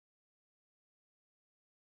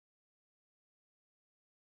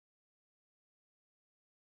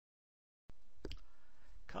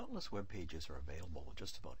Countless web pages are available with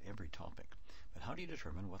just about every topic, but how do you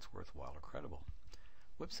determine what's worthwhile or credible?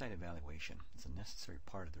 Website evaluation is a necessary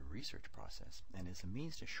part of the research process and is a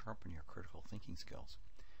means to sharpen your critical thinking skills.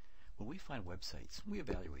 When we find websites, we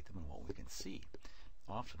evaluate them on what we can see.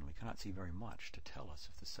 Often we cannot see very much to tell us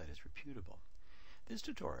if the site is reputable. This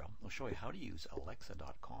tutorial will show you how to use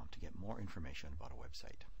Alexa.com to get more information about a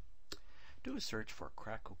website. Do a search for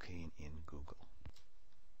crack cocaine in Google.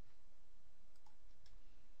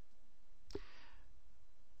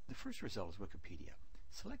 The first result is Wikipedia.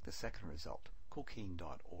 Select the second result,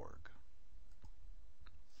 cocaine.org.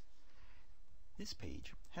 This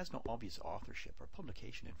page has no obvious authorship or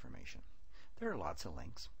publication information. There are lots of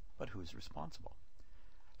links, but who is responsible?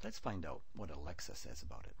 Let's find out what Alexa says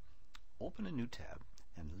about it. Open a new tab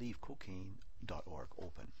and leave cocaine.org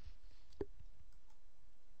open.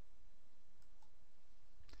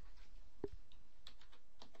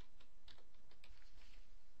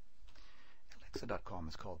 Alexa.com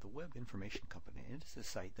is called the Web Information Company, and it is a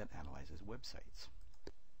site that analyzes websites.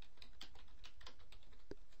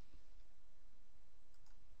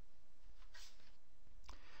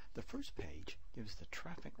 The first page gives the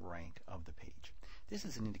traffic rank of the page. This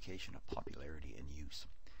is an indication of popularity and use.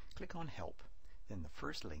 Click on Help, then the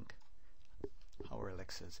first link, how are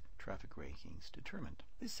Alexa's traffic rankings determined?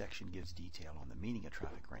 This section gives detail on the meaning of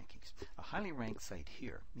traffic rankings. A highly ranked site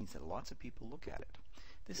here means that lots of people look at it.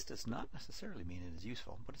 This does not necessarily mean it is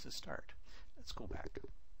useful, but it's a start. Let's go back.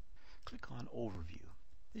 Click on Overview.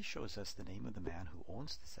 This shows us the name of the man who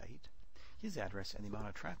owns the site, his address, and the amount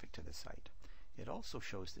of traffic to the site. It also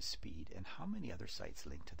shows the speed and how many other sites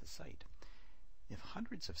link to the site. If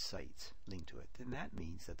hundreds of sites link to it, then that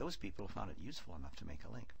means that those people found it useful enough to make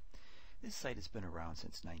a link. This site has been around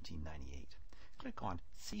since 1998. Click on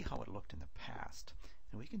See How It Looked in the Past,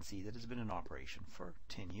 and we can see that it has been in operation for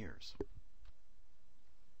 10 years.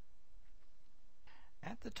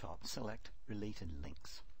 At the top, select Related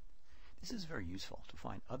Links. This is very useful to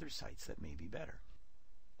find other sites that may be better.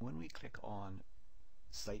 When we click on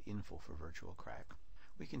Site Info for Virtual Crack,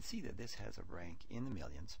 we can see that this has a rank in the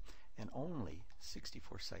millions and only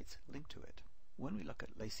 64 sites link to it. When we look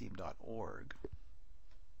at Lyceum.org,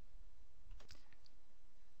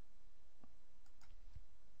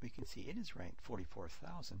 we can see it is ranked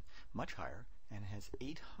 44,000, much higher, and has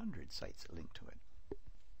 800 sites linked to it.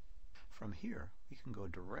 From here, we can go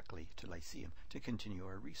directly to Lyceum to continue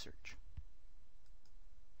our research.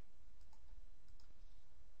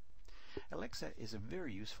 Alexa is a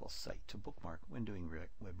very useful site to bookmark when doing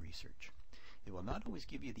web research. It will not always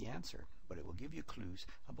give you the answer, but it will give you clues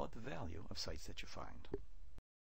about the value of sites that you find.